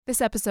This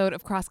episode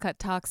of Crosscut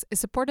Talks is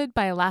supported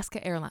by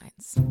Alaska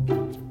Airlines.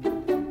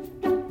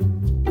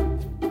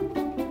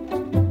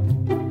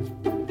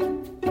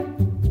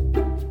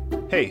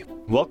 Hey,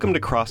 welcome to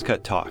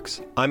Crosscut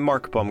Talks. I'm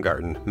Mark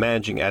Baumgarten,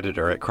 managing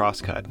editor at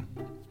Crosscut.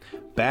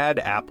 Bad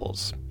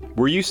apples.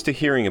 We're used to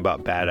hearing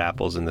about bad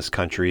apples in this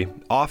country,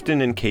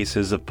 often in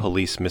cases of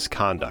police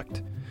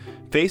misconduct.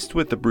 Faced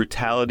with the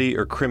brutality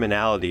or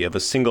criminality of a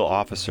single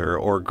officer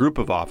or group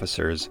of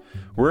officers,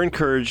 we're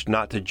encouraged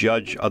not to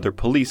judge other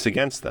police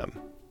against them.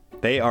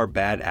 They are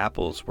bad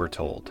apples, we're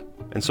told,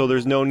 and so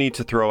there's no need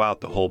to throw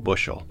out the whole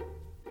bushel.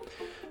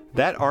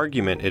 That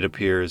argument, it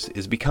appears,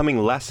 is becoming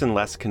less and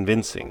less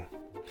convincing.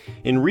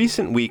 In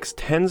recent weeks,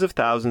 tens of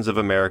thousands of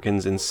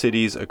Americans in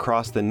cities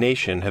across the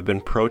nation have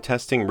been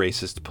protesting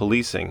racist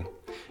policing,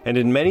 and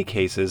in many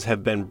cases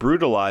have been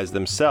brutalized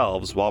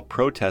themselves while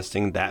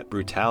protesting that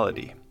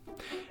brutality.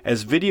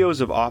 As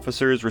videos of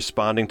officers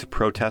responding to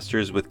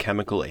protesters with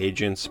chemical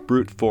agents,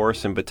 brute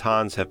force, and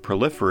batons have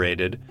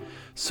proliferated,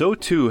 so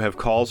too have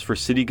calls for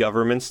city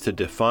governments to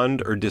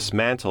defund or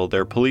dismantle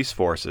their police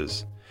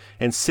forces.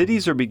 And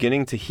cities are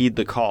beginning to heed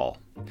the call.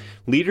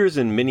 Leaders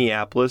in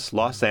Minneapolis,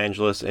 Los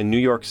Angeles, and New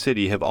York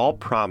City have all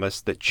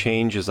promised that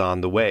change is on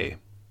the way.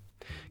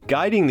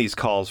 Guiding these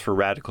calls for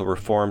radical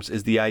reforms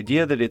is the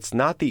idea that it's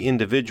not the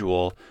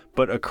individual,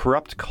 but a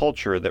corrupt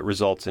culture that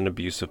results in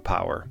abuse of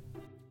power.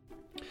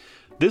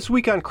 This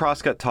week on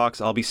Crosscut Talks,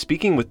 I'll be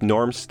speaking with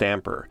Norm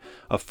Stamper,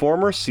 a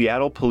former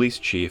Seattle police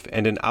chief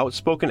and an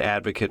outspoken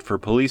advocate for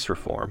police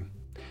reform.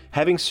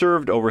 Having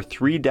served over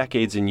 3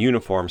 decades in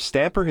uniform,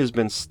 Stamper has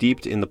been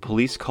steeped in the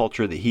police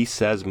culture that he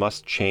says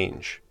must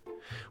change.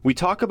 We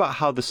talk about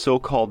how the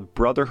so-called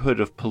brotherhood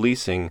of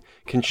policing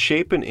can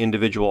shape an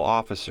individual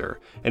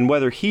officer, and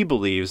whether he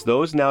believes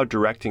those now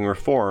directing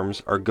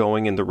reforms are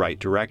going in the right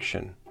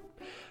direction.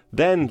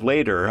 Then,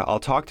 later,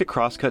 I'll talk to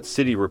Crosscut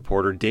City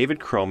reporter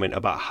David Croman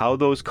about how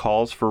those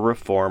calls for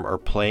reform are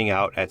playing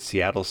out at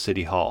Seattle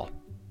City Hall.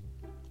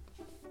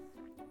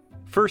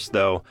 First,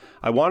 though,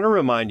 I want to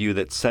remind you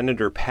that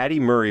Senator Patty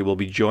Murray will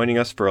be joining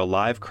us for a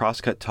live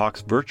Crosscut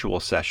Talks virtual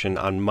session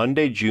on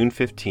Monday, June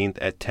 15th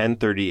at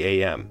 10:30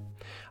 a.m.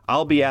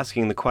 I'll be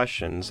asking the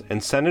questions,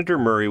 and Senator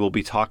Murray will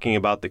be talking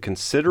about the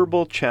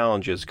considerable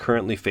challenges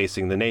currently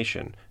facing the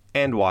nation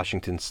and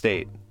Washington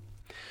State.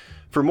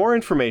 For more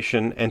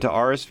information and to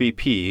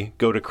RSVP,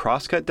 go to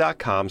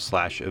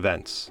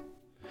crosscut.com/events.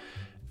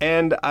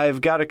 And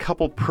I've got a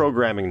couple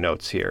programming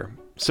notes here.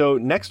 So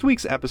next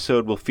week's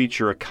episode will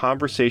feature a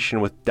conversation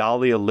with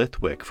Dahlia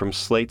Lithwick from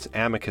Slate's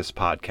Amicus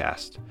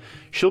podcast.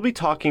 She'll be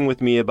talking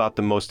with me about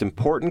the most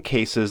important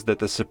cases that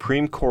the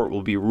Supreme Court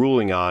will be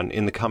ruling on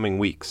in the coming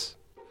weeks.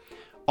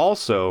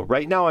 Also,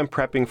 right now I'm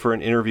prepping for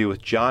an interview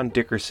with John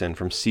Dickerson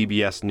from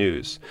CBS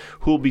News,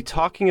 who will be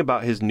talking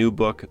about his new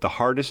book, The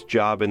Hardest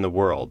Job in the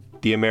World,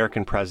 The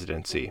American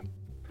Presidency.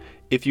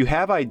 If you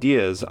have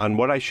ideas on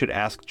what I should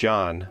ask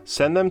John,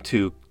 send them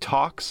to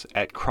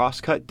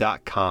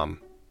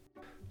talks@crosscut.com.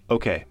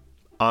 Okay,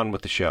 on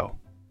with the show.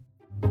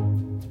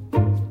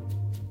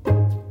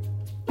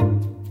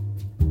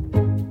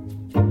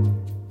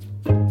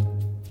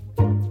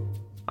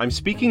 I'm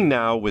speaking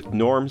now with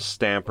Norm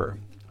Stamper.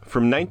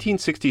 From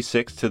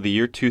 1966 to the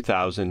year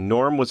 2000,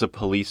 Norm was a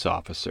police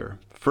officer,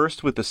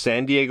 first with the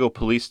San Diego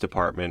Police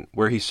Department,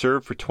 where he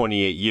served for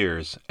 28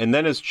 years, and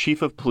then as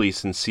chief of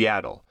police in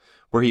Seattle,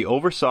 where he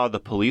oversaw the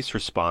police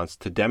response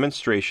to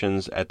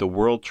demonstrations at the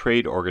World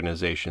Trade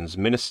Organization's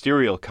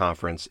Ministerial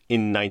Conference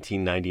in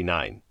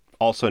 1999,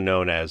 also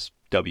known as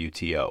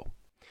WTO.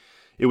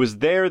 It was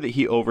there that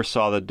he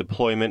oversaw the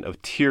deployment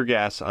of tear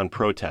gas on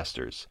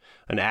protesters,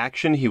 an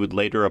action he would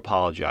later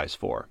apologize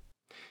for.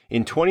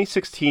 In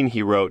 2016,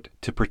 he wrote,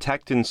 To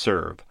Protect and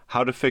Serve,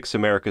 How to Fix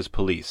America's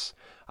Police,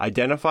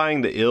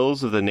 identifying the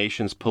ills of the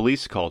nation's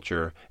police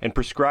culture and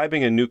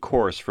prescribing a new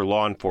course for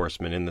law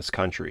enforcement in this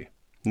country.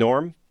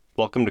 Norm,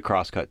 welcome to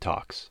Crosscut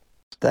Talks.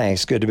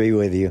 Thanks. Good to be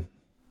with you.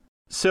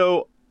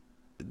 So,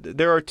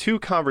 there are 2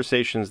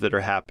 conversations that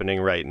are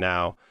happening right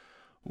now.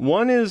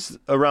 One is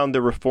around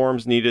the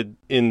reforms needed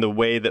in the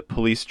way that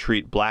police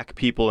treat black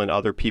people and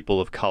other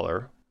people of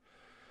color.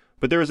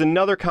 But there is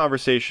another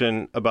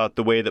conversation about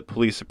the way that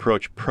police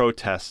approach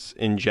protests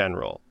in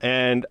general.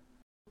 And,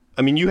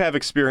 I mean, you have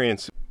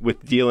experience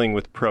with dealing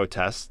with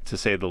protests, to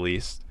say the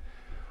least.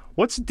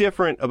 What's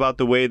different about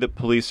the way that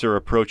police are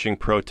approaching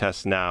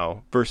protests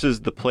now versus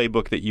the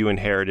playbook that you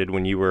inherited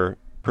when you were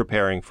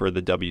preparing for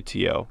the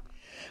WTO?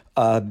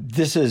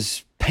 This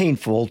is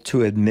painful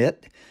to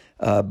admit,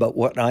 but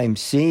what I'm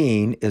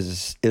seeing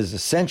is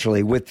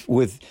essentially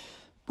with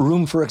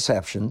room for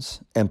exceptions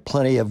and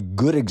plenty of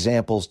good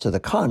examples to the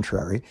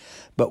contrary.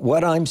 But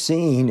what I'm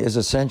seeing is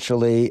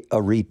essentially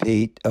a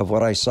repeat of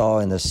what I saw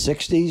in the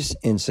 60s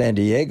in San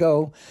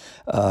Diego,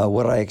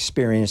 what I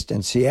experienced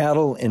in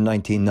Seattle in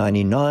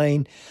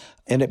 1999.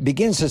 And it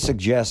begins to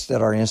suggest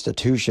that our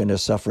institution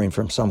is suffering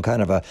from some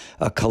kind of a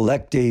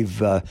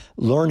collective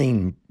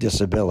learning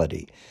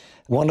disability.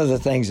 One of the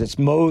things that's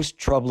most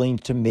troubling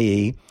to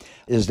me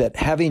is that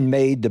having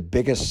made the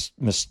biggest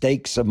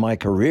mistakes of my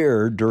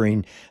career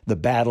during the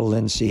battle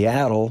in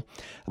Seattle,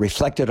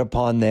 reflected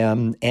upon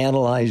them,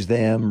 analyzed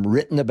them,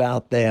 written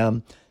about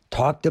them,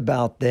 talked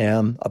about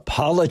them,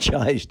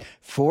 apologized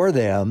for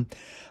them,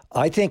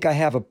 I think I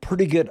have a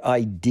pretty good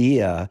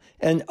idea,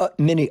 and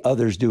many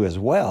others do as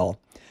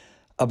well,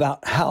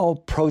 about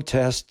how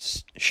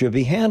protests should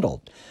be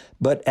handled.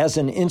 But as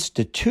an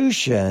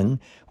institution,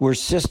 we're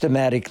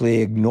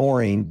systematically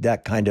ignoring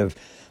that kind of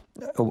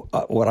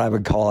what I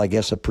would call, I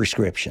guess, a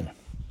prescription.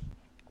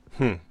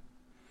 You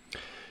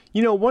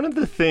know, one of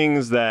the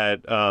things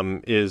that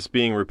is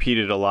being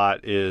repeated a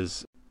lot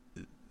is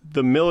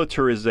the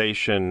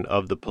militarization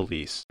of the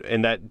police,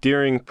 and that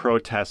during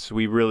protests,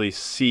 we really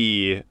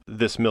see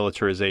this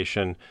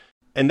militarization.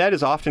 And that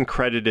is often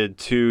credited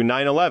to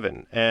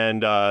 9/11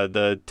 and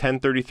the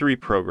 1033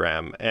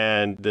 program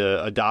and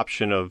the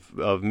adoption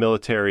of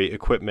military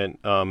equipment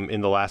in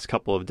the last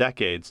couple of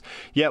decades.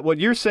 Yet what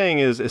you're saying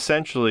is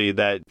essentially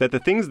that the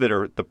things that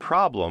are the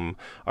problem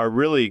are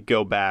really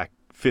go back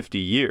 50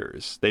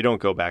 years. They don't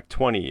go back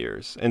 20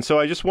 years. And so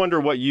I just wonder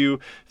what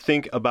you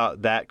think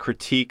about that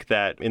critique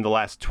that in the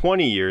last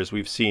 20 years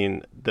we've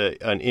seen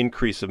an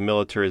increase of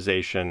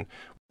militarization,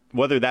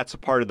 whether that's a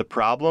part of the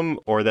problem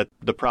or that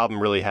the problem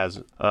really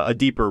has a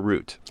deeper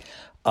root.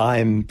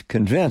 I'm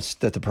convinced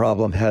that the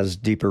problem has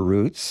deeper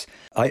roots.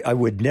 I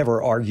would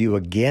never argue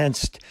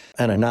against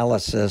an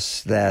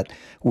analysis that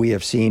we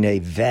have seen a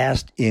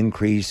vast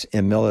increase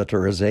in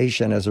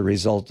militarization as a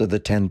result of the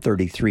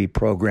 1033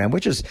 program,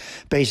 which is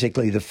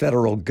basically the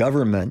federal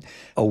government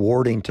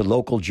awarding to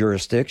local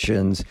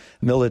jurisdictions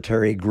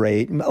military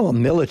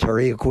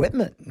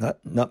equipment,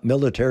 not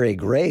military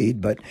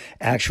grade, but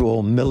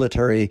actual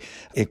military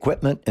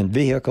equipment and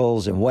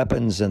vehicles and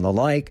weapons and the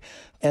like.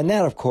 And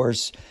that, of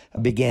course,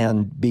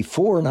 began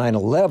before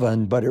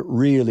 9/11, but it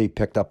really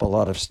picked up a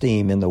lot of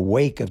steam in the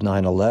wake of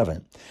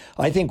 9/11.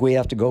 I think we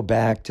have to go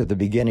back to the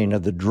beginning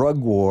of the drug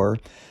war.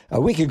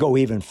 We could go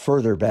even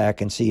further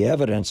back and see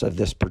evidence of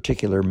this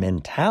particular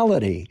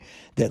mentality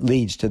that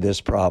leads to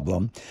this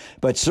problem.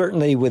 But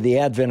certainly with the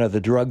advent of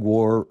the drug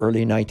war,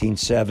 early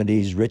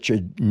 1970s,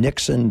 Richard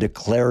Nixon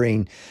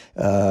declaring,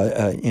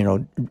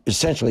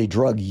 essentially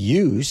drug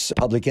use,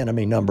 public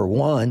enemy number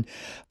one,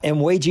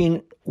 and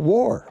waging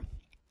war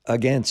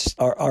against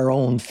our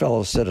own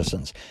fellow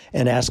citizens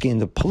and asking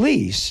the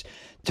police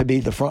to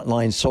be the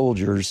frontline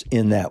soldiers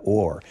in that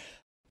war.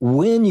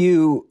 When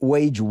you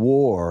wage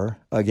war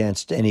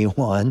against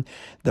anyone,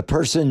 the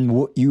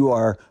person you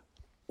are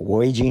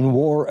waging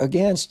war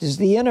against is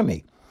the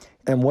enemy.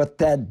 And what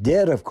that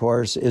did, of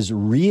course, is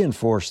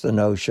reinforce the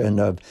notion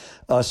of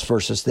us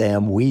versus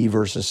them, we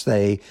versus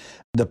they.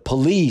 The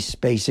police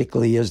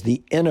basically is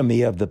the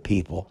enemy of the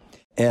people.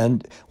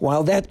 And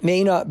while that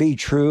may not be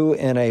true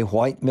in a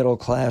white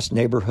middle-class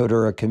neighborhood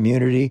or a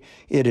community,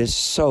 it is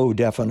so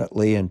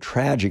definitely and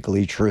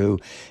tragically true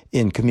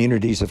in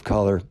communities of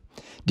color,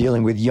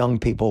 dealing with young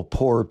people,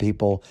 poor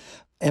people,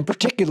 and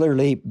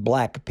particularly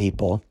Black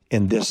people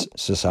in this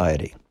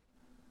society.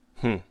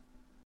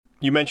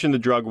 You mentioned the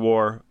drug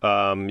war.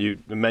 You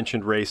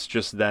mentioned race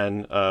just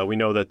then. We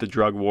know that the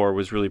drug war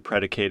was really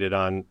predicated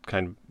on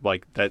kind of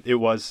like that it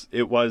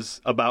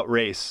was about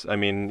race. I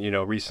mean,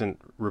 recent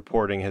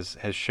reporting has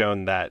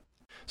shown that.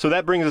 So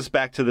that brings us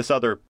back to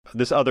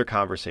this other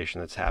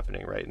conversation that's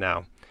happening right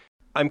now.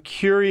 I'm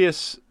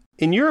curious,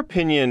 in your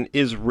opinion,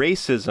 is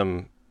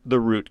racism the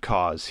root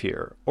cause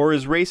here, or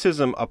is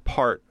racism a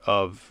part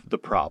of the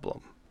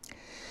problem?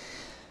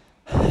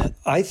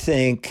 I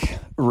think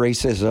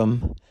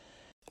racism,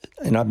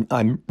 and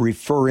I'm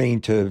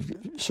referring to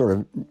sort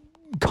of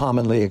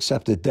commonly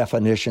accepted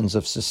definitions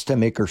of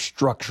systemic or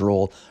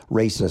structural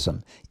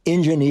racism,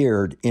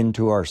 engineered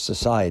into our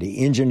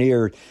society,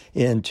 engineered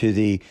into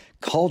the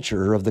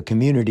culture of the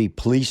community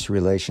police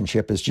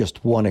relationship is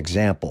just one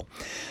example.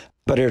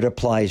 But it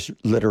applies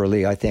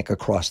literally, I think,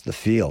 across the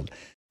field.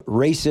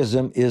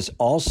 Racism is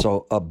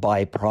also a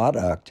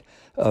byproduct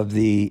of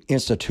the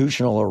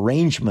institutional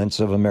arrangements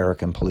of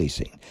American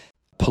policing.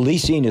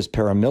 Policing is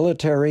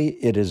paramilitary,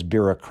 it is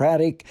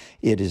bureaucratic,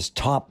 it is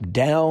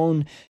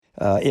top-down.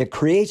 It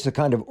creates a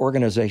kind of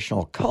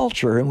organizational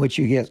culture in which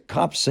you get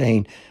cops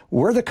saying,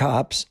 we're the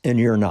cops and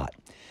you're not.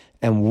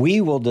 And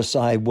we will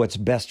decide what's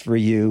best for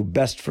you,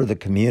 best for the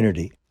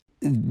community.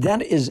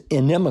 That is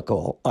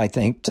inimical, I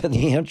think, to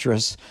the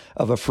interests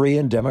of a free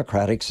and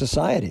democratic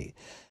society,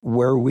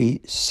 where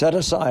we set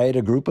aside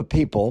a group of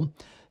people,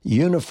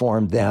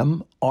 uniform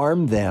them,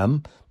 arm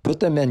them, put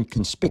them in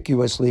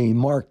conspicuously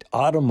marked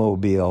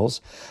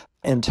automobiles,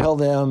 and tell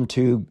them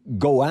to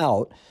go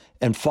out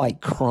and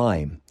fight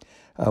crime,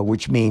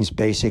 which means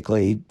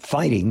basically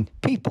fighting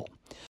people.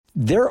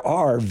 There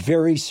are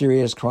very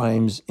serious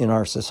crimes in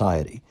our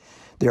society.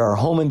 There are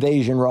home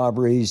invasion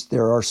robberies,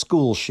 there are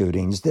school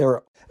shootings,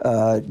 there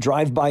are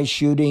drive-by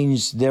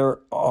shootings, there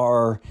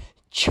are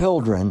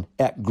children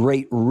at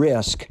great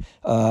risk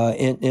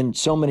in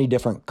so many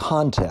different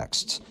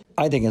contexts.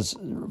 I think it's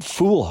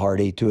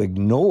foolhardy to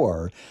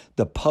ignore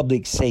the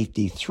public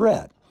safety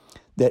threat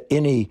that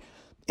any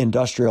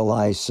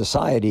industrialized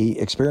society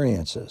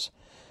experiences.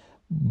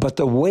 But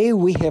the way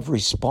we have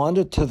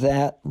responded to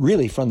that,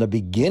 really from the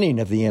beginning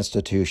of the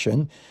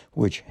institution,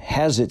 which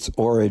has its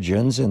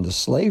origins in the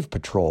slave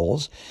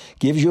patrols,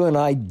 gives you an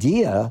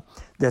idea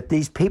that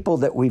these people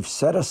that we've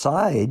set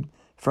aside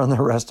from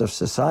the rest of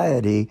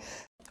society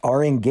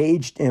are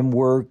engaged in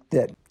work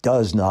that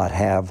does not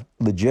have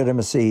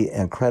legitimacy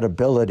and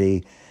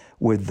credibility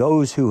with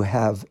those who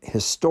have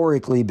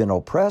historically been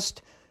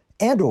oppressed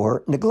and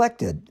or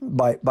neglected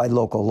by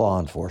local law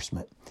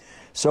enforcement.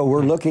 So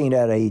we're looking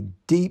at a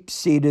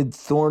deep-seated,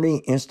 thorny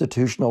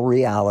institutional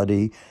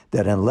reality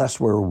that unless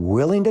we're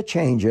willing to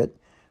change it,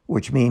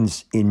 which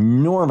means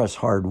enormous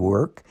hard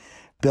work,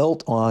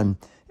 built on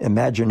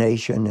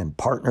imagination and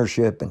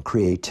partnership and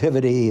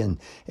creativity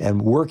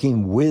and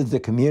working with the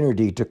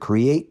community to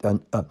create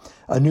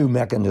a new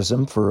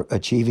mechanism for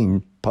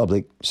achieving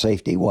public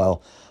safety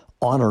while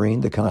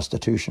honoring the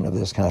Constitution of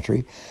this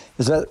country,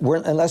 is that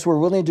unless we're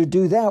willing to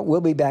do that,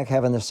 we'll be back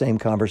having the same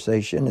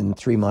conversation in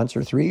 3 months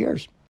or 3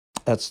 years.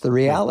 That's the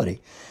reality.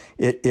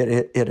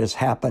 It has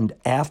happened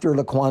after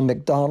Laquan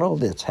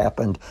McDonald. It's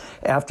happened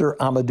after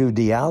Amadou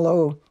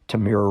Diallo,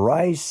 Tamir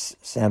Rice,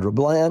 Sandra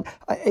Bland.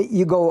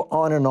 You go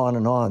on and on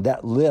and on.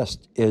 That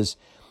list is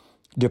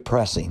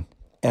depressing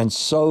and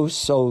so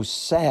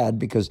sad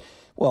because,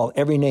 well,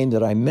 every name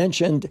that I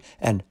mentioned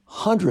and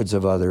hundreds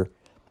of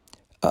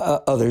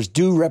others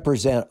do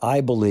represent, I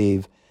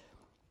believe,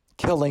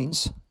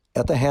 killings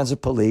at the hands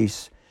of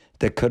police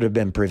that could have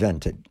been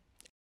prevented.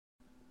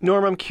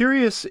 Norm, I'm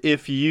curious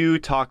if you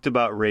talked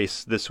about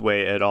race this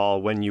way at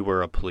all when you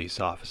were a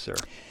police officer.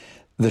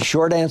 The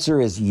short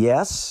answer is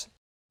yes.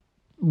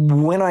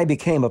 When I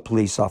became a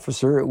police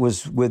officer, it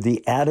was with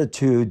the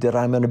attitude that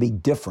I'm going to be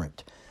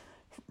different,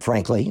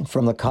 frankly,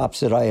 from the cops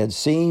that I had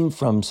seen,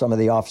 from some of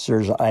the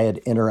officers I had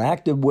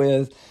interacted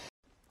with.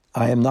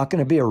 I am not going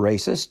to be a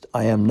racist.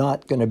 I am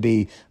not going to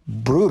be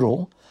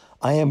brutal.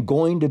 I am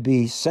going to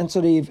be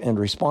sensitive and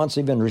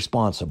responsive and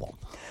responsible.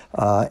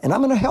 And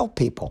I'm going to help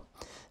people.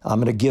 I'm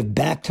going to give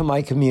back to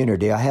my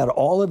community. I had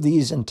all of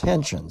these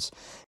intentions.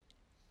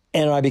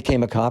 And I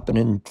became a cop, and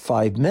in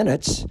 5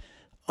 minutes,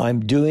 I'm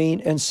doing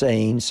and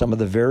saying some of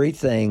the very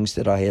things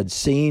that I had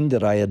seen,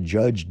 that I had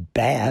judged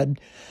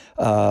bad,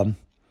 and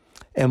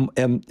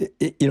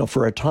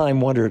for a time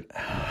wondered,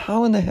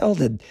 how in the hell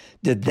did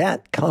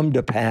that come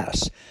to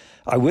pass?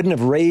 I wouldn't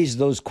have raised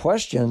those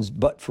questions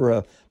but for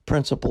a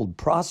principled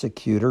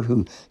prosecutor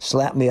who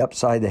slapped me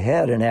upside the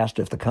head and asked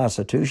if the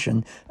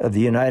Constitution of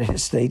the United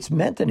States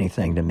meant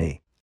anything to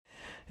me.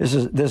 This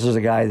is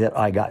a guy that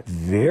I got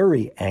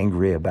very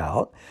angry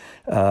about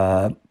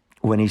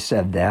when he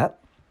said that.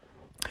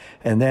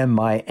 And then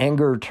my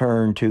anger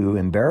turned to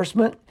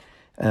embarrassment,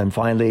 and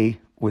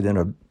finally, within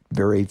a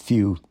very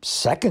few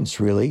seconds,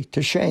 really,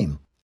 to shame.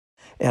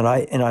 And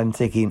I'm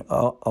thinking,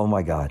 oh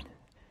my God,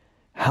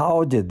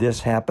 how did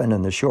this happen?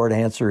 And the short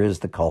answer is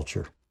the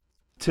culture.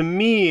 To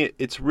me,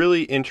 it's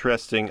really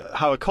interesting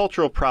how a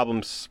cultural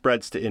problem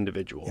spreads to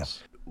individuals.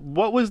 Yeah.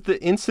 What was the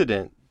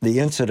incident? The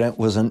incident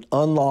was an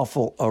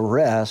unlawful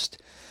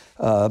arrest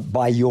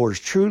by yours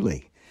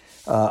truly.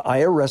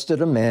 I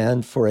arrested a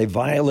man for a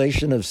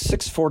violation of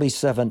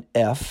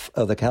 647F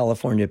of the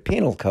California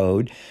Penal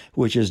Code,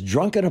 which is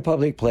drunk in a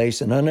public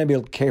place and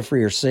unable to care for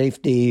your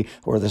safety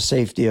or the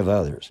safety of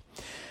others.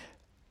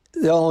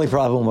 The only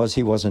problem was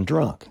he wasn't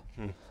drunk.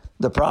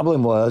 The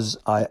problem was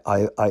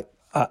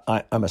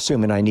I'm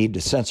assuming I need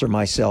to censor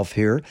myself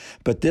here,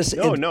 but this...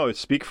 No,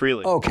 speak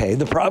freely. Okay,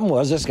 the problem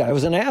was this guy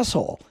was an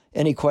asshole,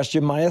 and he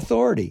questioned my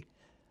authority.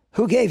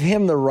 Who gave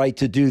him the right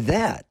to do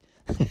that?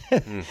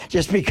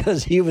 Just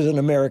because he was an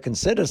American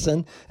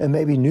citizen and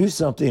maybe knew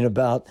something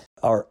about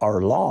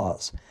our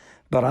laws.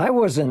 But I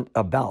wasn't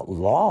about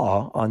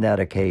law on that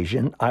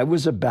occasion. I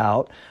was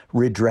about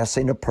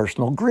redressing a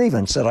personal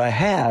grievance that I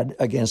had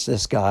against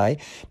this guy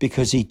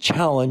because he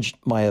challenged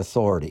my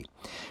authority,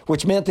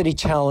 which meant that he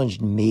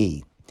challenged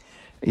me.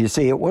 You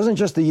see, it wasn't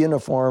just the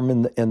uniform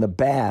and the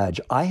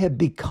badge. I had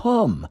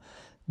become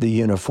the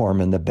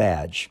uniform and the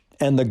badge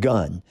and the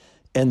gun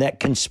and that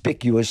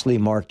conspicuously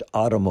marked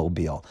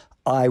automobile.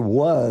 I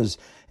was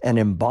an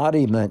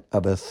embodiment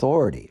of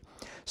authority.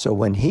 So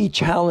when he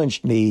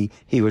challenged me,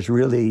 it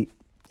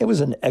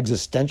was an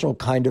existential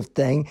kind of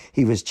thing.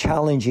 He was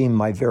challenging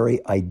my very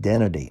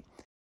identity.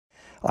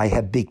 I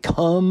had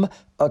become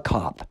a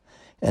cop.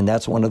 And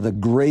that's one of the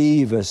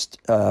gravest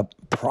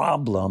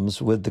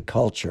problems with the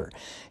culture,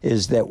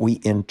 is that we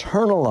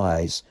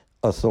internalize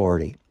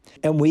authority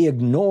and we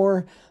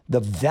ignore the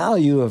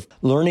value of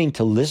learning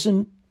to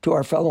listen to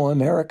our fellow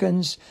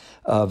Americans,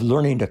 of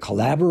learning to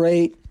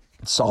collaborate,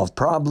 solve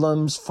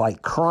problems,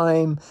 fight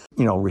crime,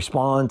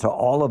 respond to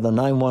all of the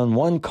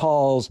 911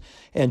 calls,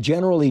 and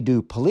generally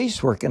do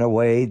police work in a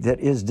way that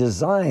is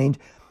designed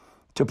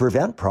to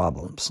prevent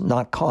problems,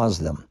 not cause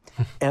them.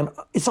 And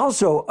it's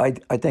also,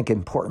 I think,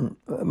 important,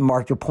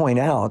 Mark, to point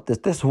out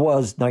that this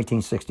was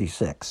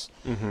 1966.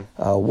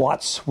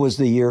 Watts was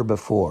the year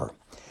before.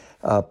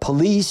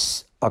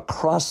 Police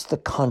across the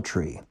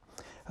country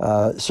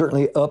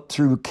certainly up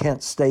through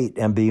Kent State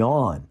and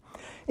beyond,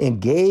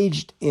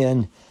 engaged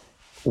in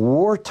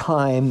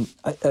wartime,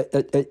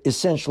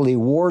 essentially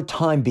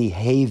wartime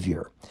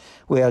behavior.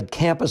 We had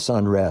campus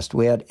unrest,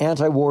 we had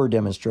anti-war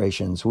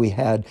demonstrations, we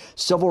had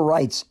civil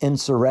rights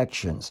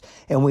insurrections,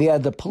 and we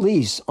had the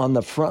police on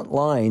the front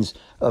lines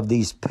of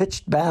these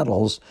pitched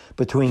battles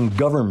between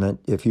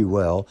government, if you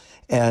will,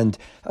 and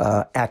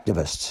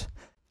activists.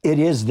 It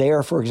is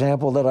there, for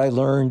example, that I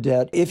learned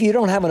that if you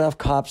don't have enough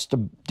cops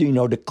to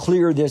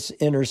clear this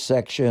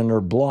intersection or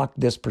block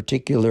this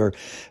particular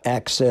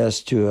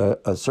access to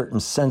a certain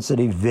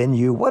sensitive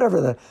venue,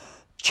 whatever the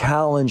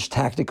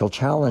tactical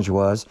challenge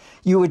was,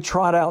 you would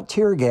trot out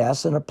tear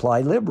gas and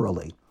apply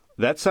liberally.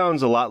 That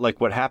sounds a lot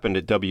like what happened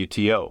at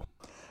WTO.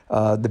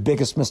 The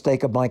biggest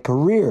mistake of my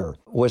career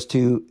was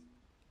to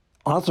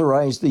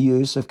authorize the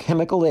use of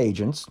chemical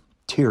agents,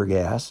 tear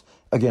gas,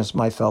 against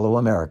my fellow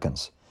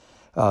Americans,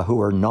 who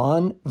are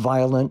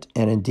non-violent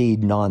and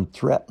indeed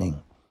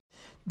non-threatening.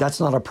 That's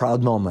not a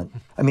proud moment.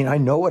 I mean, I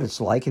know what it's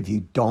like if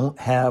you don't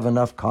have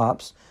enough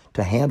cops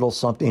to handle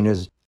something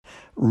as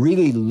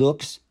really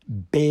looks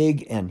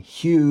big and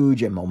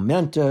huge and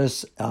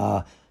momentous,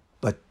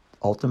 but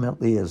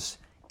ultimately is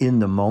in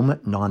the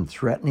moment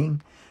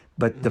non-threatening.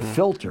 But the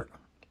filter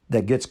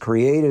that gets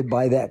created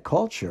by that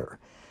culture,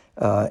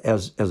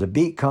 as a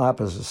beat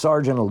cop, as a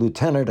sergeant, a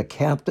lieutenant, a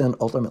captain,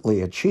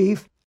 ultimately a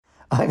chief,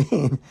 I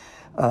mean,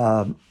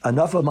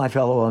 enough of my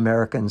fellow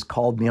Americans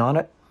called me on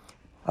it,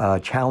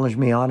 challenged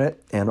me on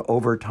it, and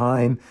over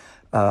time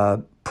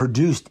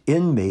produced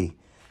in me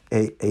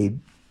a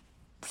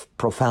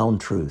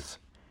profound truth.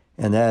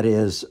 And that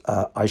is,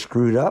 I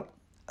screwed up,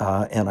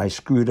 and I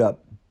screwed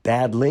up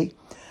badly,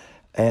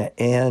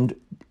 and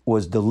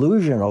was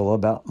delusional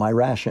about my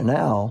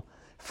rationale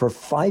for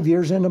 5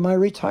 years into my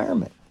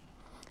retirement.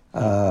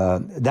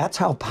 That's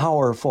how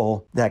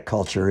powerful that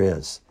culture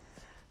is.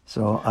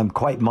 So I'm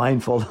quite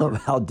mindful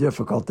of how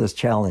difficult this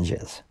challenge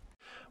is.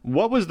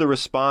 What was the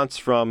response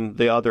from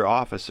the other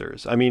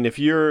officers? I mean, if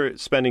you're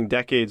spending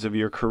decades of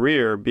your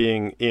career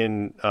being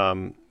in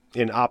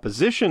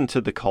opposition to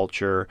the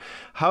culture,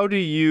 how do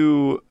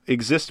you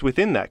exist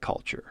within that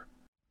culture?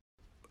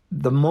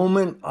 The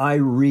moment I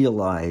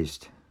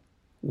realized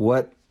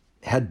what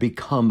had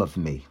become of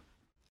me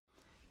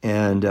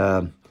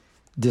and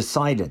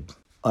decided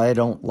I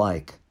don't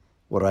like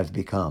what I've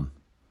become.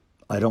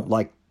 I don't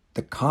like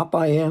the cop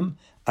I am.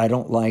 I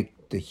don't like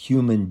the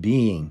human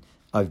being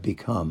I've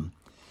become.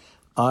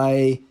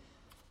 I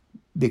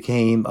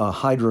became a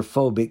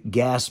hydrophobic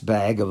gas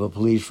bag of a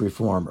police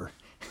reformer.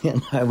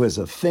 And I was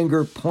a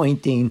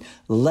finger-pointing,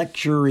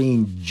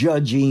 lecturing,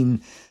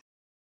 judging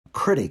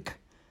critic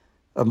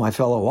of my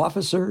fellow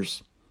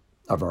officers,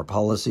 of our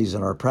policies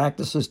and our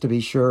practices, to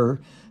be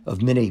sure,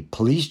 of many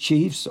police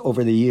chiefs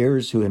over the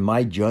years who, in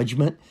my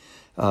judgment,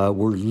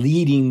 were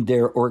leading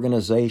their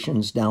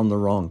organizations down the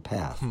wrong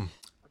path.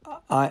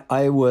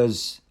 I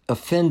was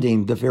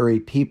offending the very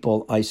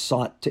people I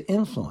sought to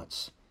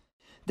influence.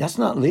 That's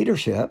not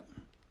leadership.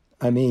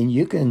 I mean,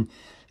 you can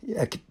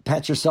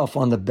pat yourself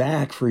on the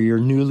back for your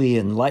newly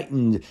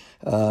enlightened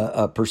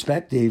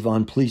perspective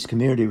on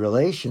police-community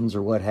relations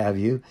or what have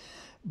you.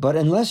 But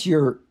unless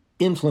you're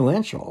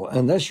influential,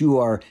 unless you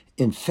are,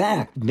 in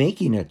fact,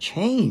 making a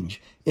change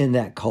in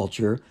that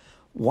culture,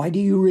 why do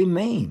you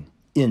remain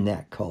in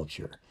that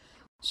culture?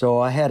 So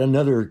I had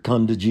another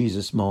come to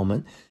Jesus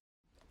moment.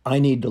 I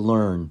need to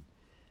learn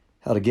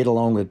how to get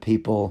along with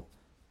people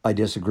I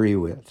disagree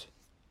with.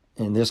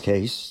 In this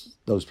case,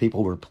 those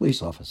people were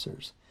police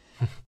officers.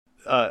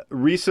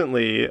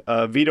 Recently,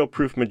 a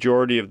veto-proof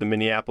majority of the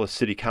Minneapolis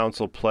City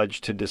Council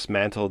pledged to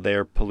dismantle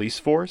their police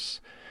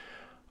force.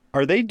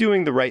 Are they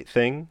doing the right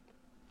thing?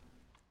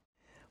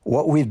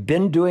 What we've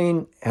been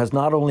doing has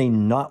not only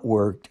not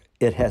worked,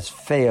 it has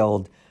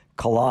failed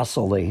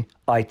colossally,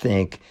 I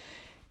think,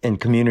 in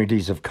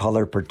communities of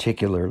color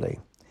particularly.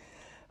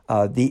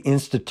 The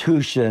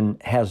institution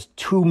has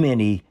too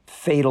many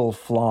fatal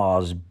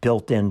flaws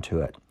built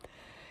into it.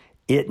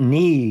 It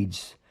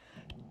needs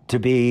to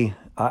be,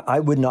 I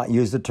would not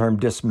use the term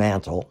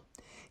dismantle.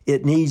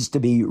 It needs to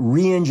be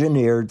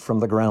re-engineered from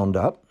the ground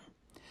up.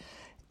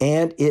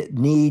 And it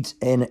needs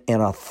an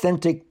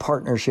authentic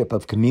partnership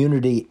of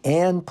community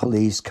and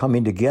police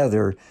coming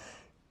together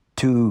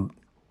to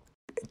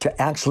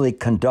actually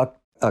conduct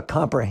a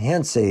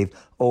comprehensive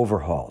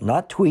overhaul,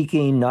 not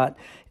tweaking, not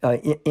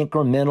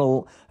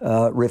incremental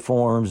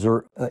reforms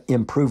or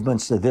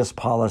improvements to this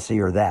policy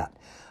or that.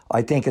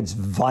 I think it's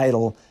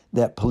vital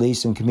that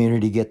police and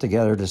community get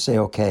together to say,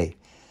 okay,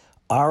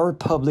 our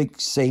public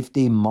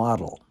safety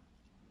model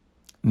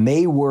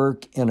may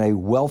work in a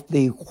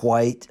wealthy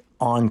white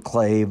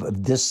enclave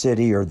of this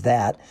city or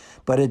that,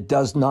 but it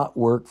does not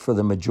work for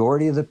the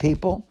majority of the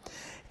people,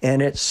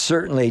 and it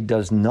certainly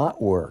does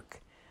not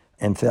work.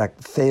 In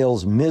fact,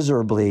 fails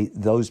miserably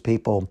those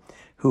people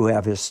who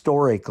have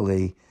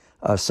historically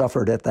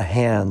suffered at the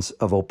hands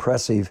of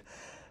oppressive,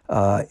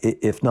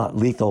 if not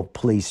lethal,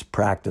 police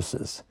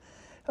practices.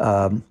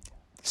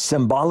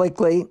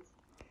 Symbolically,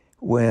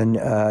 when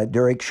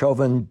Derek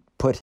Chauvin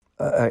put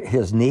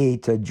his knee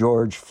to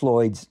George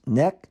Floyd's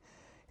neck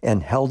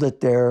and held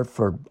it there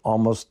for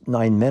almost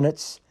 9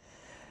 minutes.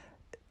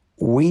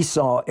 We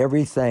saw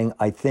everything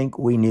I think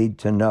we need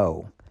to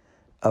know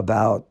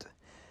about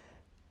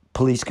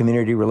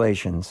police-community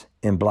relations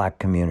in Black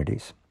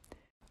communities.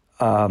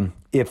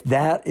 If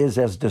that is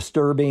as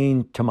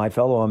disturbing to my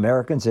fellow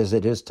Americans as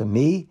it is to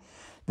me,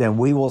 then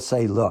we will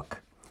say,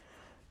 look,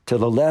 to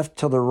the left,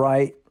 to the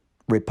right,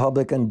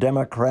 Republican,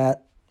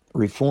 Democrat,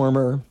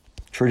 reformer,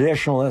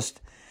 traditionalist,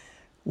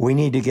 we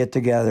need to get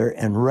together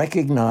and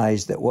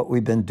recognize that what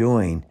we've been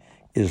doing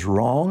is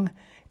wrong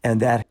and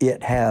that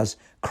it has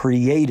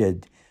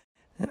created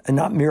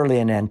not merely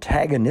an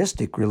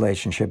antagonistic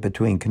relationship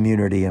between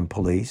community and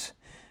police,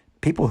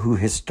 people who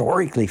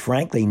historically,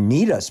 frankly,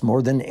 need us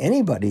more than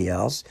anybody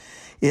else.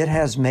 It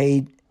has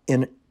made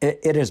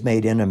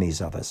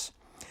enemies of us.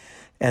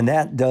 And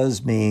that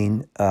does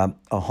mean a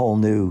whole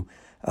new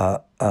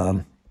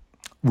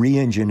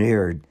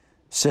re-engineered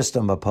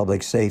system of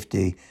public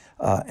safety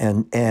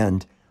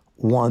and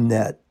one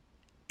that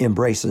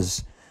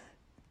embraces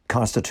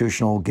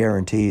constitutional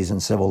guarantees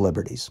and civil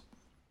liberties.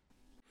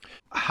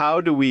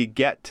 How do we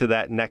get to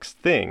that next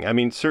thing? I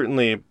mean,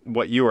 certainly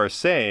what you are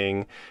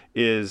saying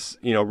is,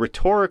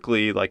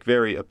 rhetorically, like,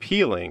 very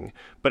appealing,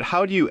 but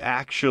how do you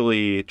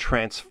actually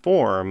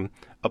transform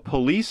a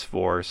police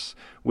force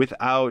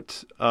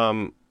without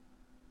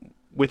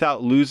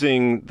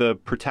losing the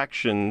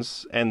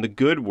protections and the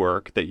good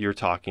work that you're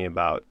talking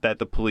about that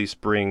the police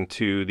bring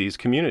to these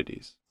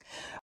communities?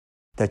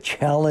 The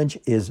challenge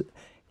is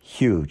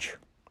huge.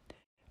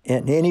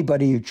 And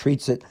anybody who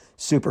treats it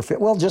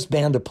well, just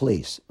ban the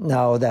police.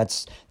 No,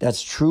 that's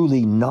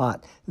truly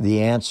not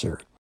the answer.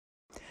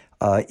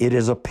 It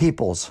is a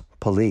people's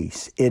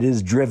police. It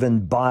is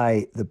driven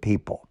by the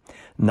people,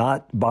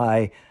 not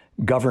by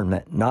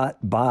government, not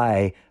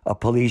by a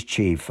police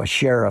chief, a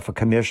sheriff, a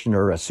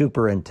commissioner, a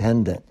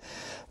superintendent.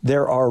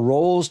 There are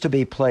roles to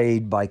be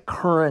played by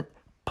current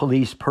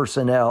police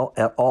personnel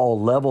at all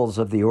levels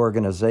of the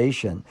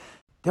organization.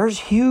 There's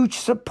huge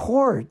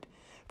support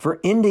for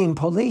ending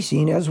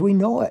policing as we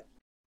know it.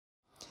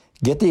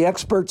 Get the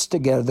experts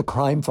together, the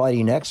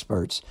crime-fighting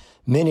experts,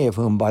 many of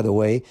whom, by the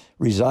way,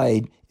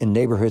 reside in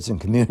neighborhoods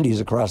and communities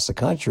across the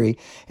country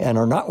and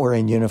are not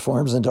wearing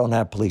uniforms and don't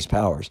have police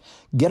powers.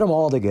 Get them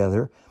all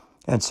together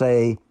and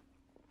say,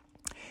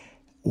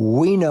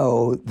 we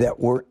know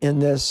that we're in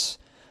this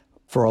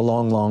for a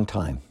long, long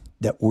time,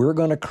 that we're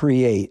going to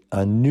create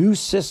a new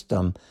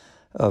system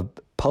of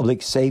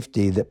public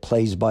safety that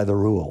plays by the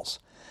rules.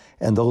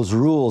 And those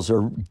rules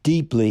are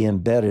deeply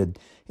embedded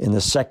in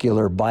the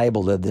secular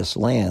Bible of this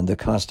land, the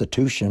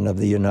Constitution of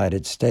the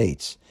United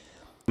States.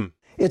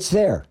 It's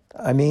there.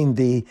 I mean,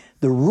 the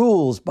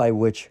rules by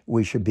which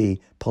we should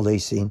be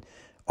policing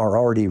are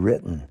already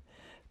written.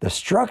 The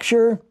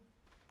structure,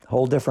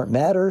 whole different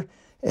matter,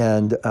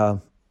 and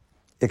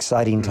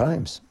exciting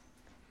times.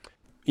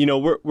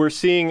 We're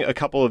seeing a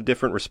couple of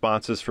different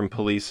responses from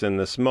police in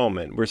this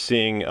moment. We're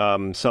seeing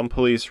some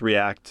police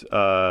react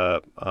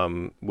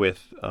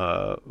with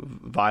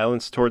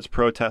violence towards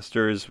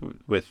protesters,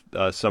 with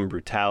some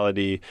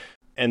brutality,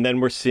 and then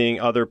we're seeing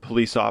other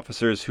police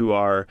officers who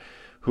are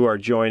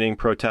joining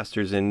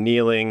protesters in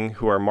kneeling,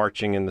 who are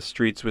marching in the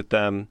streets with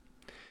them.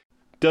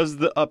 Does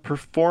a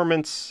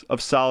performance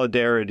of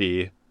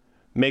solidarity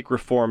make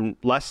reform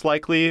less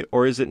likely,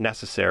 or is it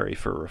necessary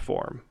for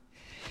reform?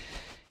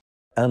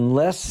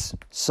 Unless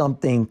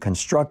something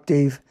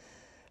constructive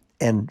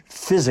and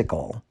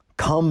physical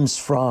comes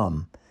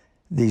from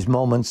these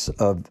moments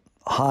of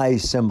high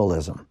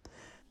symbolism.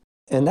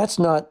 And that's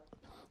not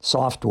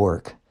soft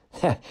work.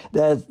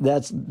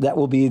 That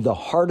will be the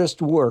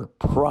hardest work,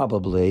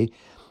 probably,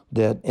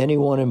 that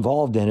anyone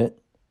involved in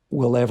it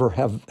will ever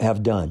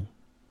have done.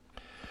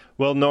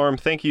 Well, Norm,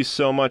 thank you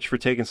so much for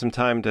taking some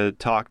time to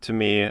talk to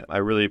me. I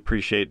really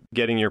appreciate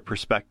getting your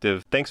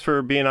perspective. Thanks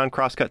for being on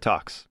Crosscut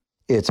Talks.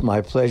 It's my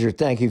pleasure.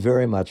 Thank you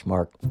very much,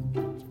 Mark.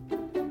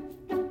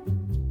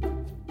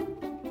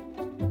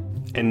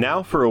 And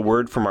now for a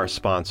word from our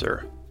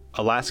sponsor,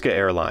 Alaska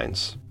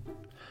Airlines.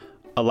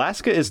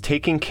 Alaska is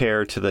taking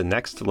care to the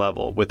next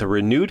level with a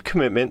renewed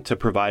commitment to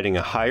providing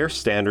a higher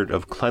standard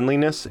of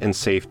cleanliness and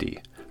safety.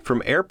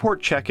 From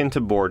airport check-in to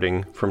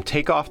boarding, from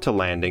takeoff to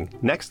landing,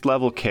 Next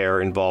Level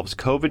Care involves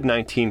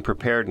COVID-19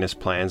 preparedness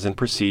plans and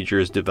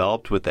procedures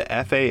developed with the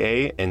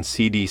FAA and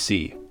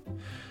CDC.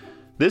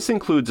 This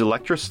includes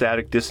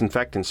electrostatic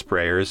disinfectant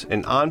sprayers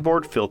and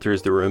onboard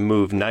filters that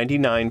remove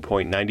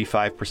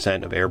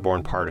 99.95% of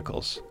airborne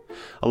particles.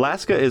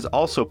 Alaska is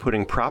also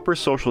putting proper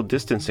social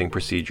distancing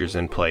procedures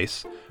in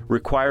place,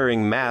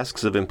 requiring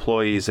masks of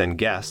employees and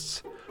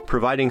guests,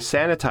 providing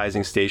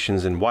sanitizing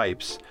stations and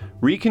wipes,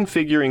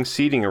 reconfiguring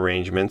seating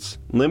arrangements,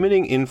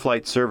 limiting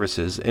in-flight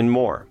services, and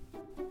more.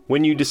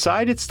 When you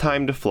decide it's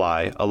time to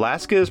fly,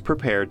 Alaska is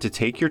prepared to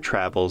take your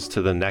travels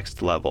to the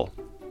next level.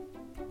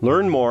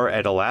 Learn more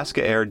at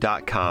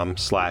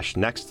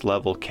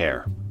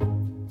alaskaair.com/nextlevelcare.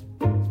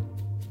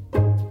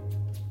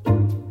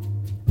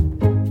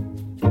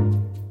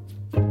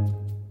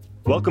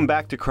 Welcome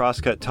back to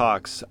Crosscut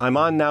Talks. I'm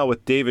on now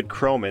with David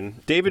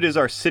Kroman. David is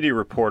our city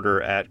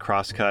reporter at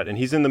Crosscut, and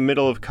he's in the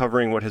middle of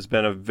covering what has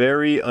been a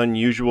very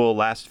unusual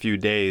last few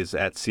days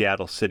at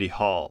Seattle City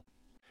Hall.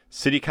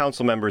 City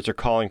council members are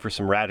calling for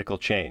some radical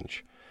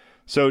change.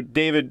 So,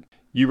 David,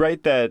 you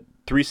write that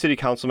 3 city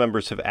council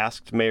members have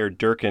asked Mayor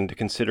Durkan to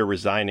consider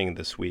resigning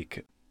this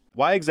week.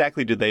 Why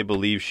exactly do they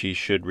believe she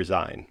should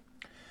resign?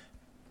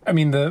 I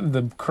mean,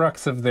 the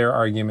crux of their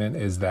argument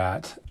is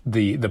that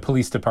the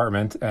police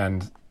department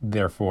and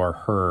therefore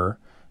her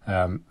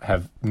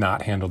have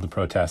not handled the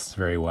protests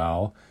very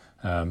well.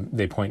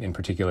 They point in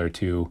particular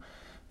to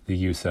the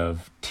use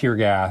of tear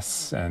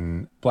gas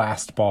and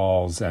blast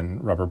balls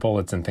and rubber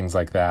bullets and things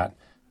like that,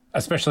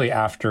 especially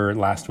after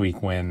last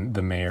week when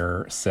the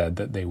mayor said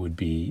that they would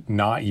be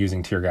not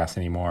using tear gas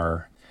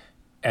anymore.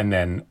 And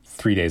then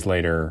 3 days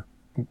later,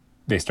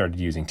 they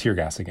started using tear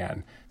gas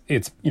again.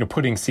 It's,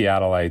 putting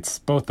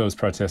Seattleites, both those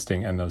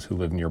protesting and those who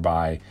live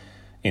nearby,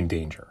 in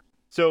danger.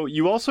 So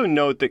you also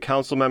note that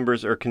council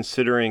members are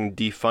considering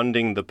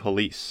defunding the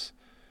police.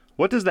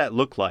 What does that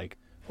look like?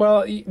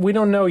 Well, we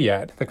don't know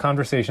yet. The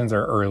conversations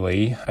are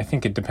early. I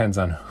think it depends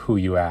on who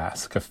you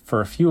ask.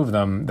 For a few of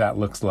them, that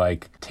looks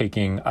like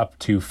taking up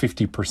to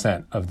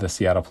 50% of the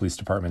Seattle Police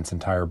Department's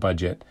entire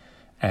budget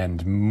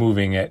and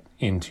moving it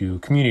into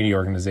community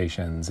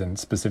organizations, and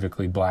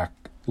specifically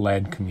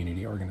Black-led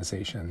community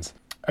organizations.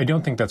 I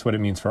don't think that's what it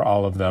means for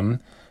all of them.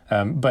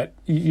 But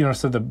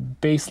so the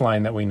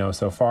baseline that we know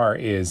so far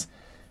is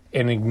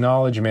an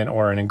acknowledgement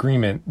or an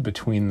agreement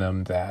between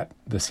them that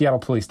the Seattle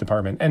Police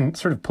Department and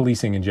sort of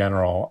policing in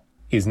general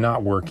is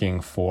not working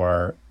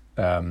for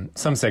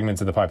some segments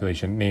of the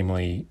population,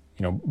 namely,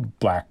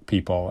 Black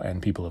people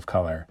and people of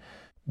color.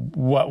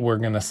 What we're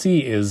going to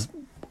see is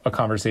a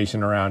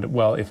conversation around,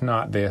 well, if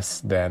not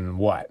this, then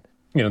what?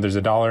 There's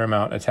a dollar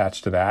amount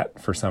attached to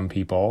that for some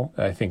people.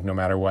 I think no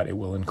matter what, it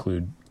will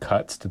include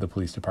cuts to the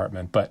police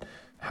department. But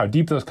how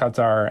deep those cuts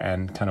are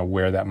and kind of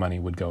where that money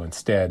would go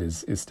instead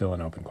is still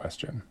an open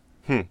question.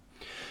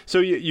 So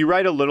you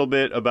write a little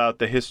bit about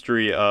the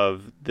history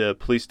of the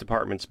police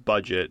department's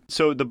budget.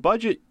 So the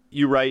budget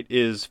you write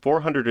is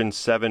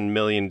 $407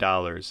 million.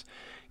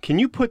 Can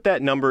you put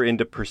that number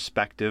into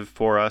perspective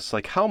for us?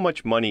 Like, how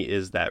much money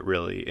is that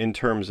really in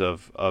terms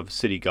of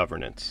city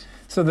governance?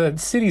 So the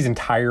city's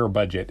entire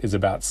budget is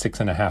about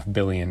 $6.5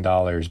 billion,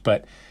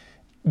 but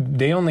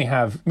they only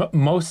have,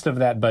 most of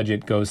that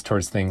budget goes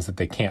towards things that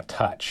they can't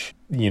touch,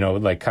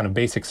 like kind of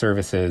basic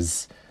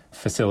services,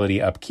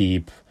 facility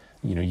upkeep,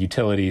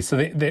 utilities.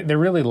 So they're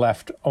really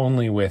left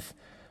only with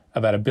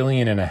about $1.5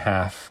 billion in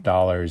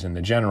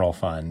the general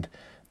fund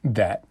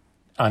that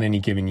on any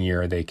given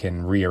year they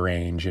can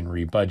rearrange and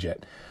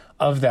rebudget.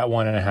 Of that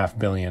 $1.5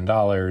 billion,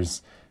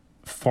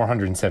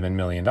 $407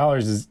 million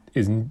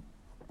is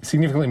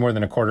significantly more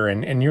than a quarter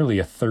and nearly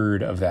a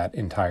third of that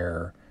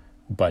entire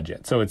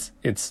budget. So it's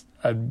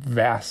a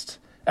vast,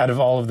 out of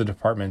all of the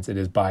departments, it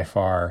is by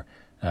far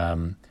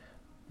the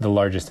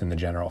largest in the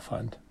general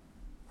fund.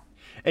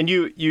 And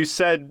you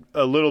said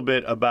a little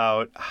bit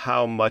about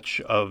how much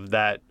of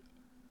that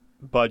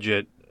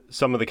budget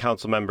some of the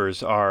council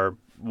members are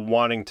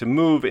wanting to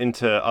move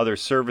into other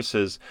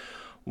services.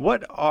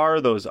 What are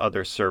those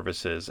other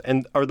services?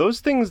 And are those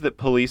things that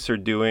police are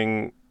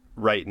doing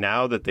right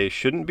now that they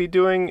shouldn't be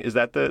doing? Is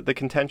that the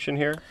contention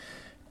here?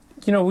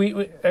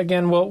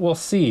 We'll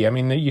see. I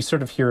mean, you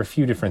sort of hear a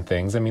few different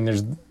things. I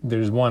mean,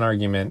 there's one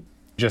argument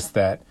just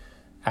that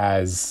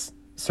as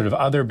sort of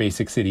other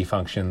basic city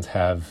functions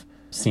have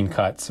seen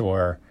cuts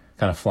or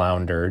kind of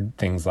floundered,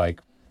 things like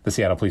the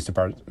Seattle Police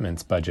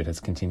Department's budget has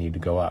continued to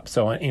go up.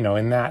 So,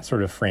 in that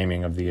sort of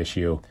framing of the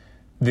issue,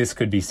 this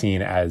could be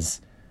seen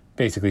as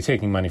basically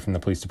taking money from the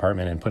police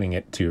department and putting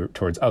it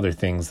towards other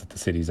things that the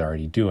city's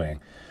already doing.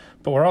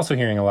 But we're also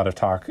hearing a lot of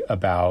talk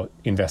about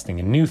investing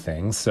in new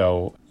things.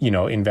 So,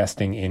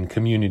 investing in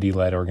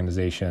community-led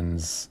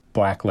organizations,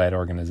 Black-led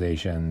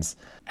organizations,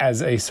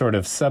 as a sort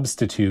of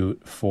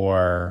substitute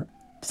for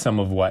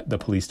some of what the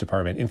police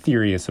department, in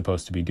theory, is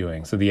supposed to be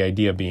doing. So the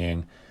idea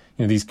being,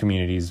 these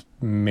communities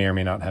may or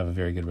may not have a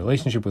very good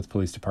relationship with the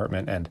police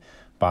department, and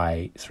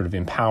by sort of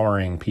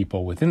empowering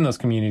people within those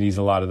communities,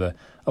 a lot of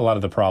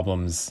the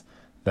problems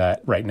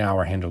that right now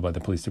are handled by the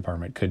police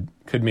department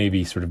could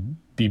maybe sort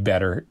of be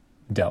better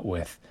dealt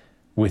with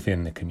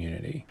within the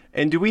community.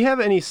 And do we have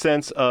any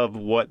sense of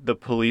what the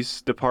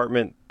police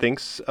department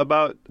thinks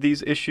about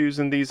these issues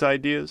and these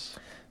ideas?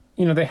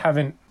 They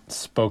haven't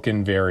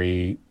spoken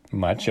very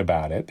much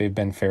about it. They've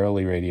been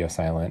fairly radio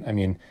silent. I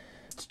mean,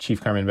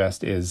 Chief Carmen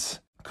Best is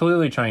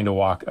clearly trying to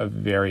walk a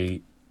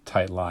very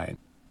tight line.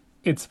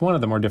 It's one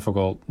of the more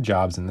difficult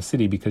jobs in the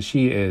city because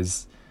she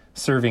is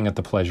serving at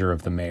the pleasure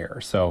of the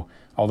mayor. So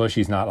although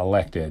she's not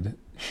elected,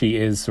 she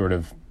is sort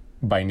of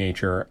by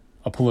nature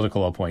a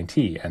political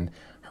appointee, and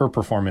her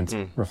performance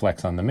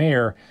reflects on the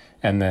mayor,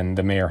 and then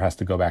the mayor has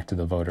to go back to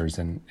the voters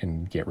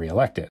and get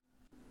reelected.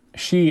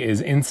 She is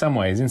in some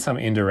ways, in some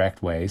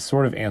indirect way,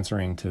 sort of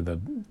answering to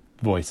the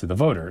voice of the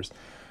voters.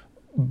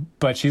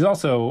 But she's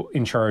also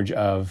in charge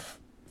of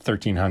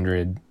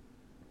 1,300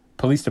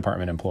 police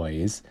department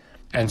employees,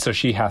 And so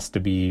she has to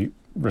be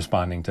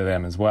responding to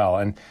them as well.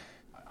 And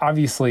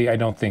obviously, I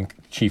don't think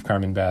Chief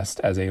Carmen Best,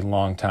 as a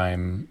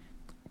longtime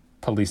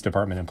police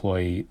department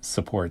employee,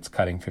 supports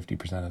cutting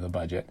 50% of the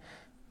budget.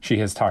 She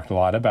has talked a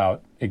lot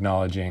about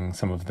acknowledging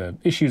some of the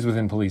issues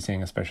within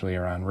policing, especially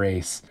around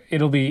race.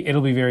 It'll be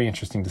very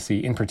interesting to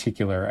see, in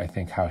particular, I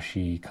think, how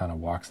she kind of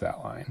walks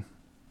that line.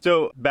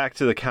 So back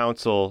to the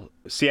council,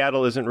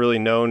 Seattle isn't really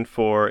known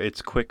for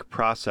its quick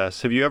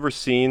process. Have you ever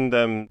seen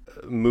them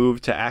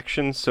move to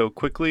action so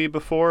quickly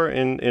before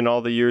in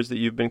all the years that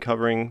you've been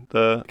covering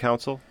the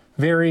council?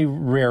 Very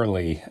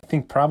rarely. I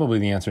think probably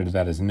the answer to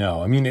that is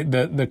no. I mean,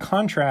 the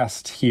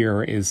contrast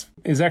here is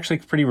actually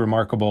pretty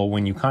remarkable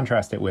when you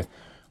contrast it with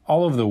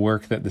all of the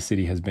work that the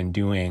city has been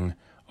doing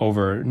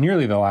over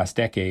nearly the last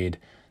decade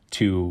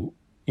to,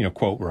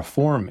 quote,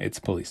 reform its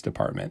police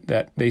department.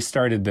 That they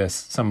started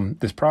this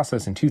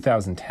process in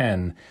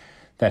 2010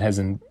 that has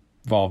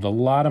involved a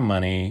lot of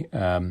money,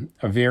 a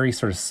very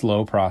sort of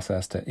slow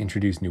process to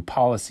introduce new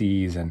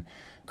policies and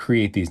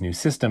create these new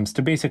systems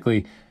to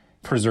basically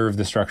preserve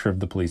the structure of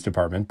the police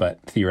department,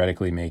 but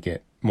theoretically make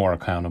it more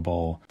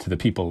accountable to the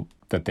people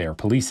that they are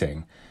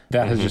policing.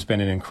 That has just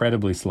been an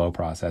incredibly slow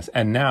process.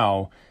 And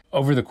now,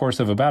 over the course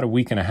of about a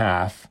week and a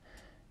half,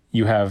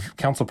 you have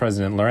Council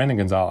President Lorena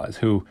Gonzalez,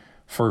 who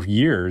for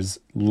years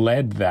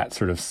led that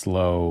sort of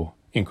slow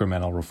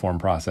incremental reform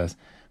process,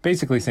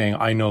 basically saying,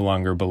 I no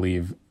longer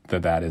believe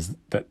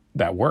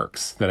that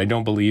works, that I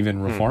don't believe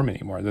in reform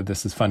anymore, that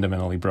this is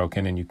fundamentally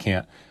broken and you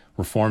can't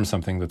reform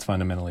something that's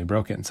fundamentally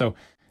broken. So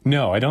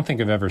no, I don't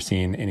think I've ever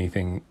seen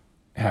anything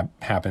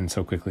happen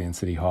so quickly in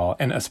City Hall,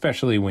 and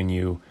especially when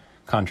you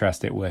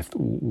contrast it with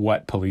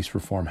what police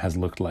reform has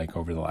looked like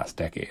over the last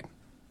decade.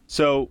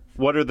 So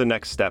what are the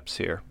next steps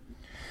here?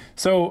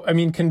 So, I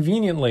mean,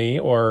 conveniently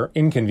or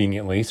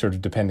inconveniently, sort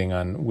of depending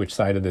on which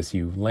side of this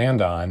you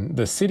land on,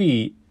 the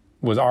city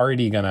was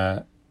already going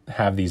to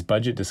have these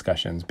budget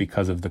discussions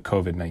because of the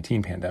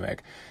COVID-19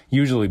 pandemic.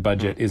 Usually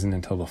budget isn't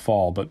until the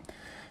fall, but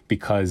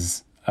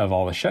because of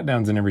all the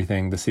shutdowns and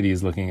everything, the city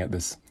is looking at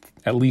this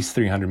at least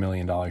 $300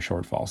 million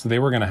shortfall. So they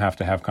were going to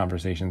have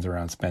conversations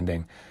around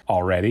spending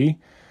already.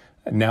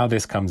 Now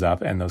this comes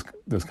up and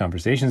those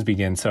conversations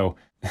begin. So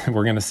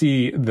we're going to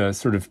see the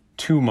sort of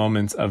two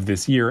moments of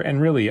this year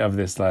and really of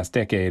this last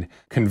decade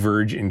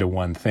converge into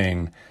one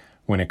thing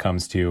when it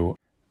comes to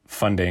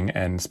funding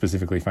and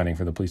specifically funding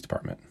for the police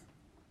department.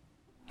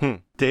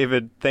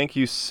 David, thank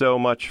you so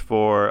much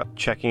for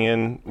checking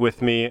in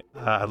with me.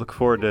 I look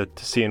forward to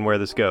seeing where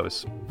this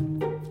goes.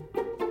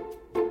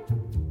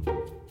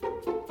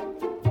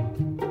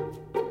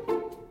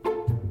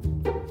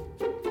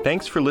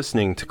 Thanks for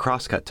listening to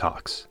Crosscut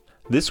Talks.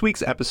 This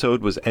week's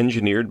episode was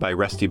engineered by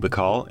Rusty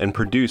Bacall and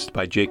produced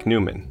by Jake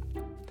Newman.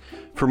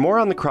 For more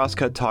on the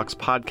Crosscut Talks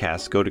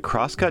podcast, go to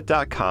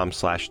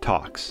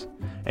crosscut.com/talks.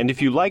 And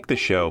if you like the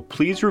show,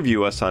 please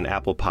review us on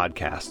Apple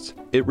Podcasts.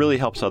 It really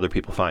helps other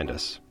people find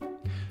us.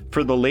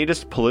 For the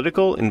latest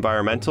political,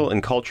 environmental,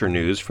 and culture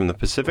news from the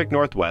Pacific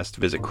Northwest,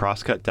 visit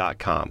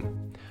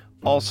crosscut.com.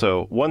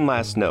 Also, one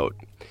last note.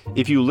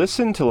 If you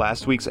listened to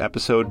last week's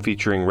episode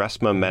featuring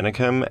Resmaa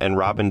Menakem and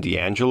Robin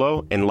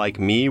DiAngelo, and like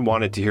me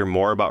wanted to hear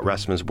more about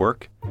Resmaa's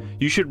work,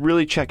 you should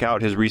really check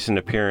out his recent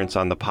appearance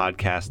on the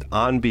podcast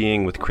On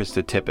Being with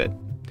Krista Tippett.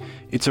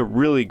 It's a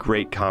really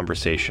great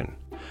conversation.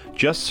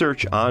 Just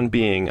search On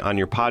Being on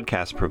your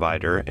podcast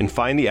provider and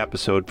find the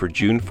episode for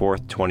June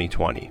 4th,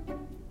 2020.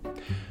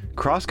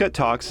 Crosscut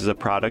Talks is a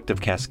product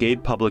of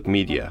Cascade Public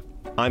Media.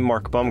 I'm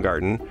Mark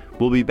Baumgarten.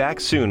 We'll be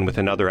back soon with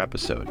another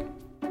episode.